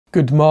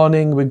Good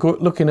morning. We're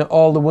looking at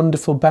all the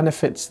wonderful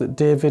benefits that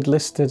David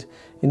listed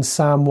in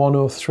Psalm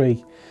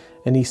 103.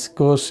 And he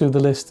goes through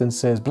the list and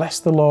says, "Bless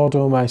the Lord,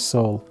 O my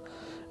soul,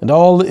 and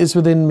all that is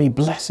within me,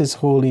 bless his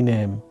holy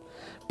name.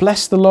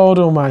 Bless the Lord,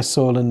 O my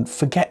soul, and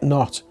forget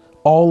not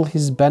all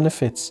his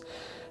benefits,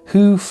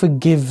 who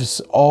forgives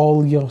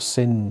all your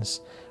sins,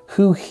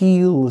 who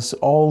heals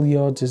all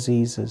your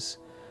diseases,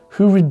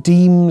 who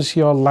redeems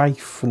your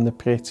life from the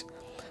pit,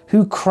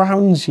 who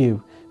crowns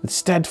you with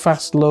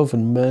steadfast love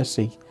and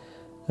mercy."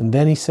 And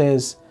then he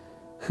says,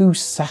 "Who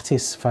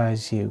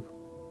satisfies you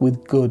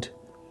with good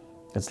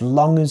as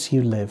long as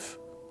you live."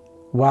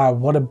 Wow,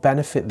 what a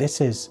benefit this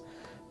is,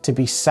 to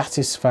be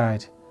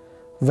satisfied.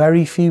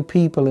 Very few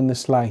people in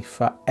this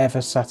life are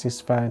ever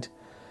satisfied.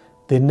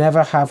 They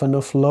never have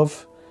enough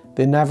love.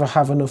 They never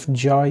have enough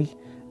joy.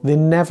 They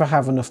never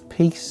have enough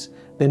peace.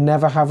 They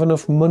never have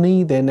enough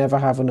money. They never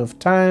have enough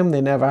time.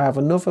 They never have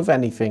enough of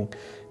anything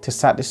to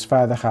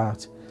satisfy the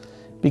heart.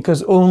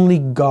 Because only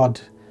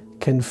God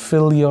can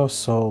fill your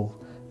soul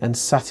and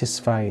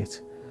satisfy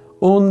it.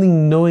 Only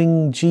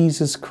knowing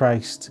Jesus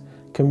Christ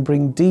can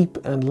bring deep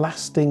and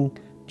lasting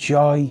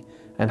joy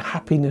and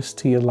happiness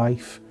to your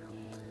life.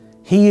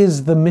 He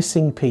is the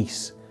missing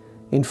piece.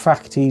 In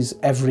fact, he's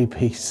every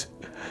piece.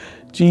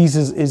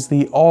 Jesus is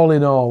the all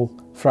in all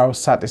for our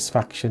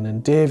satisfaction.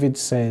 And David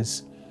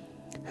says,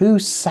 "Who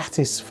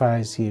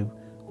satisfies you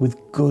with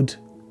good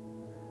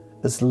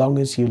as long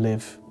as you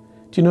live?"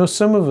 Do you know,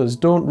 some of us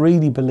don't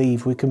really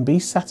believe we can be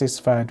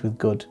satisfied with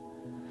good.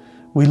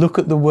 We look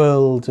at the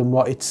world and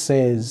what it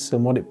says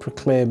and what it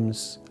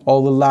proclaims,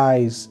 all the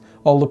lies,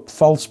 all the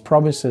false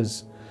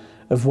promises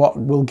of what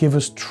will give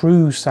us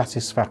true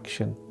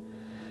satisfaction,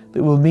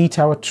 that will meet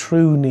our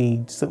true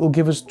needs, that will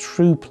give us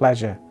true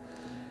pleasure.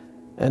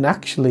 And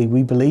actually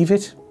we believe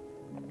it.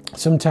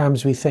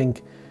 Sometimes we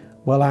think,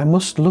 well, I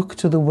must look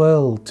to the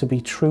world to be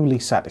truly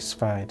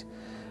satisfied.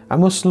 I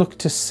must look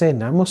to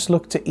sin. I must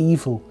look to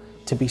evil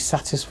to be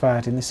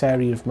satisfied in this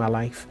area of my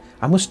life.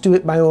 I must do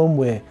it my own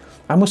way.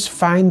 I must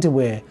find a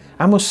way.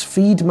 I must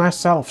feed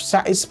myself,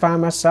 satisfy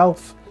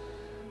myself.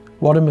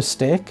 What a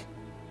mistake.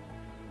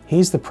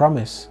 Here's the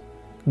promise.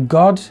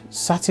 God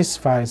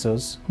satisfies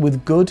us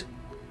with good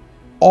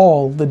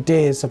all the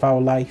days of our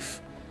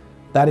life.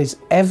 That is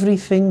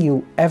everything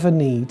you'll ever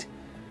need,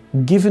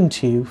 given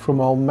to you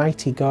from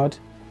Almighty God,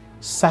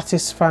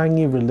 satisfying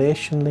you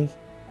relationally,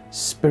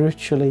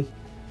 spiritually,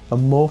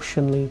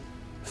 emotionally,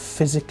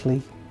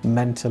 physically,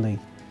 mentally.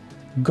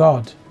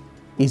 God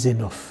is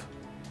enough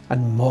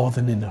and more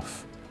than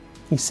enough.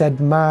 He said,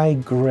 "My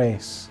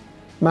grace,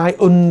 my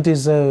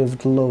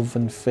undeserved love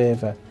and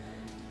favour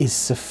is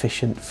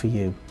sufficient for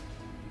you."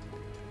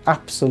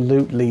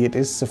 Absolutely, it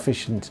is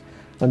sufficient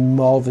and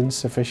more than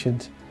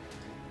sufficient.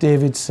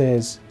 David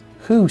says,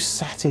 "Who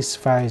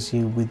satisfies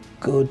you with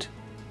good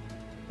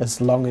as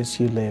long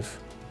as you live?"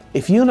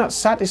 If you're not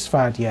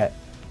satisfied yet,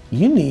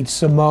 you need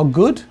some more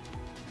good.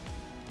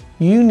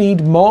 You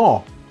need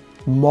more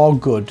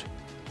good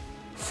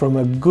from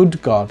a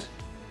good God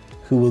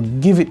who will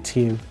give it to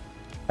you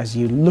as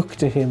you look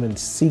to him and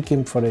seek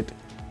him for it.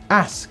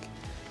 Ask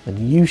and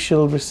you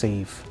shall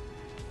receive.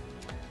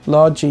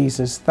 Lord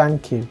Jesus,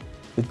 thank you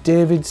that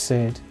David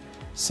said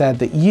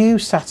that you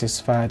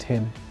satisfied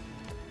him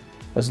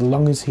as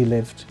long as he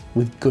lived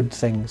with good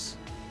things.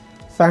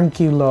 Thank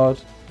you,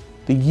 Lord,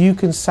 that you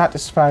can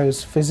satisfy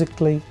us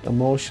physically,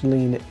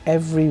 emotionally, in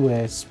every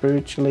way,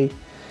 spiritually,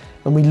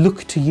 and we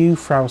look to you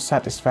for our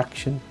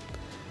satisfaction.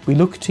 We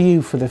look to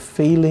you for the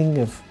feeling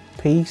of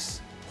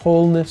peace,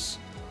 wholeness,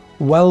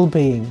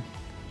 well-being,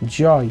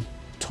 joy,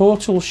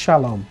 total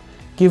shalom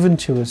given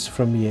to us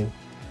from you.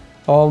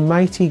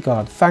 Almighty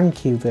God,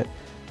 thank you that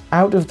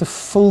out of the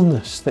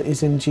fullness that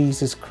is in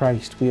Jesus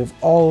Christ, we have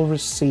all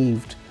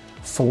received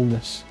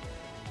fullness.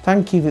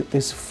 Thank you that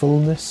this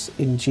fullness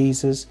in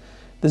Jesus,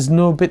 there's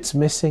no bits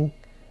missing,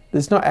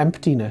 there's not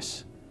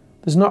emptiness,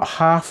 there's not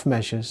half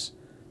measures,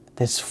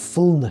 there's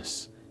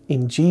fullness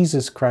in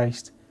Jesus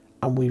Christ,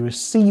 and we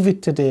receive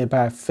it today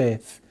by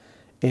faith.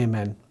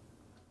 Amen.